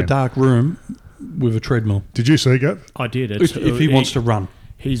ever should have again. a dark room with a treadmill Did you see, Gav? I did. if he wants to run.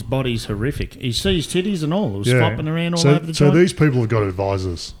 His body's horrific. He sees titties and all. It was Yeah. flopping around all so, over the so joint. these people have got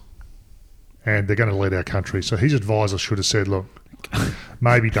advisors, and they're going to lead our country. So his advisor should have said, "Look,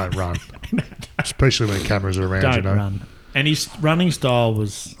 maybe don't run, especially when cameras are around." Don't you know. run. And his running style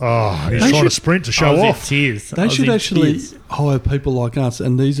was Oh, he's They trying to should- sprint to I show was in off. tears. I They was should in actually tears. hire people like us,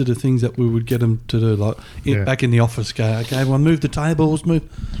 and these are the things that we would get them to do. Like Yeah. back in the office, go, okay, everyone move the tables, move.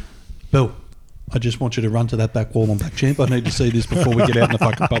 Bill, I just want you to run to that back wall on back champ. I need to see this before we get out in the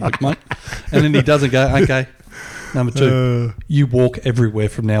fucking public, mate. And then he doesn't go, okay. Number two, you walk everywhere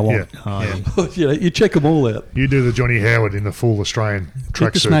from now on. Yeah, Oh, yeah. You know, you check them all out. You do the Johnny Howard in the full Australian Get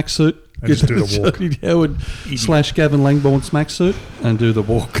the tracksuit. smack suit. And Get just do the walk. Johnny Howard / Gavin Langborn smack suit and do the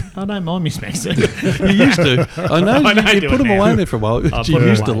walk. I don't mind me smacks. You used to. I know. I know you do put it them now. away there for a while. I You put 'em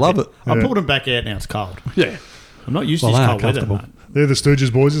used to away. love it. I Yeah. pulled him back out. Now it's cold. Yeah. I'm not used Well, to they this are cold weather, comfortable. mate. They're the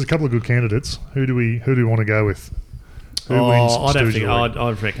Stooges boys. There's a couple of good candidates. Who do we want to go with? Who wins I'd have Stooge to. of the week?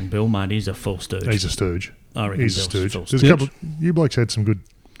 I'd reckon Bill, mate. He's a full stooge. He's a stooge. I reckon He's a Bill's stooge. full There's a stooge. couple. You blokes had some good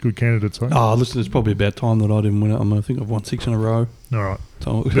candidates, right? Oh, listen, it's probably about time that I didn't win it. I think I've won 6 in a row. All right.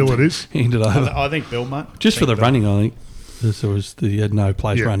 So Bill, it is. Ended over. I think Bill, mate. Just for the Bill. running, I think. He had no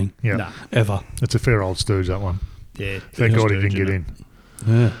place Yeah. running, Yeah. No. ever. It's a fair old stooge, that one. Yeah. Thank he's a God he stooge, didn't get isn't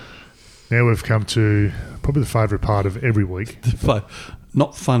in. Yeah. Now we've come to probably the favourite part of every week.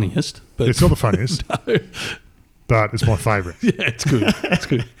 Not funniest, but It's not the funniest, but it's my favourite. yeah, it's good. It's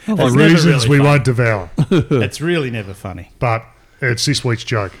good. For never reasons really we fun. won't devour. It's really never funny. But it's this week's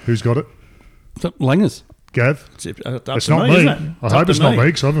joke. Who's got it? Langers. Gav? Up It's to not me. isn't it? I hope it's not me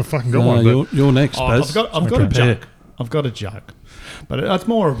because I haven't fucking got one. But You're next, Oh, Baz. I've got a Prepare. joke. I've got a joke, but it's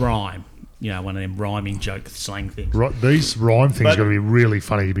more a rhyme. You know, one of them rhyming joke slang things. right, these rhyme things But- got to be really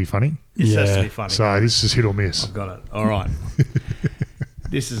funny to be funny. This has to Yeah. be funny. So this is hit or miss. I've got it. All right.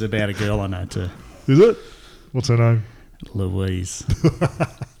 This is about a girl I know too, Is it? What's her name? Louise.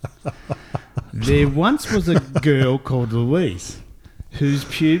 There once was a girl called Louise, whose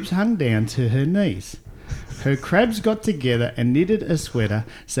pubes hung down to her knees. Her crabs got together and knitted a sweater,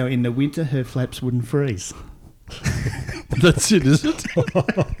 so in the winter her flaps wouldn't freeze. That's it, is it?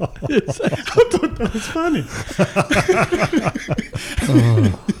 It's funny.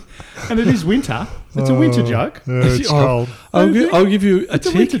 And it is winter. It's a winter joke. It's Oh, cold. I'll give you a It's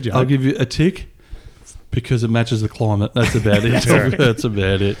a winter tick. joke. I'll give you a tick because it matches the climate. That's about it. That's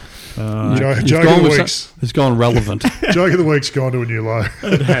about it. Joke You've of gone the with week's. it's gone relevant. Joke of the week's gone to a new low.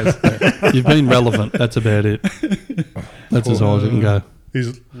 It has. You've been relevant. That's about it. That's as high as it can go.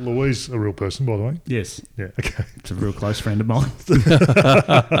 Is Louise a real person, by the way? Yes, Yeah. Okay. it's a real close friend of mine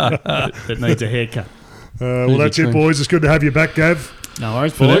that needs a haircut. Well, that's it, trend. boys. It's good to have you back, Gav. No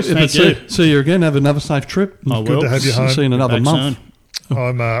worries, boys. But Thank you. see you again. Have another safe trip. I Good will. to have you home. See you in another Back month.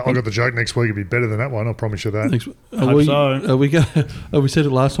 soon. I got the joke next week. It'll be better than that one. I promise you that. Next, Hope so. we said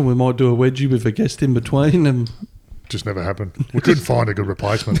it last time. We might do a wedgie with a guest in between and just never happened. We couldn't find a good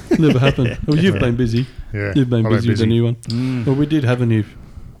replacement. Never happened. Well, you've been busy. Yeah, You've been I've busy with the new one. Well, we did have a new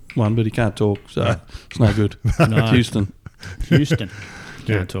one, but he can't talk, so it's no good. No. Houston.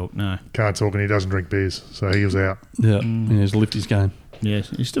 Can't talk, no. Can't talk, and he doesn't drink beers, so he was out. Yeah, he has to lift his game.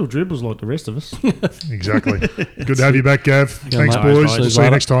 Yes, he still dribbles like the rest of us. Exactly. Good to have you back, Gav. Thanks, mate. boys. Nice, We'll guys. see you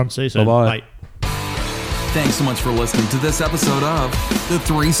next time. See you soon. Bye-bye. Bye. Thanks so much for listening to this episode of The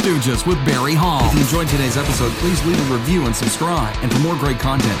Three Stooges with Barry Hall. If you enjoyed today's episode, please leave a review and subscribe. And for more great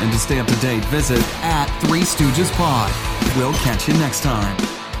content and to stay up to date, visit @3StoogesPod. We'll catch you next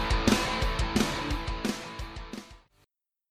time.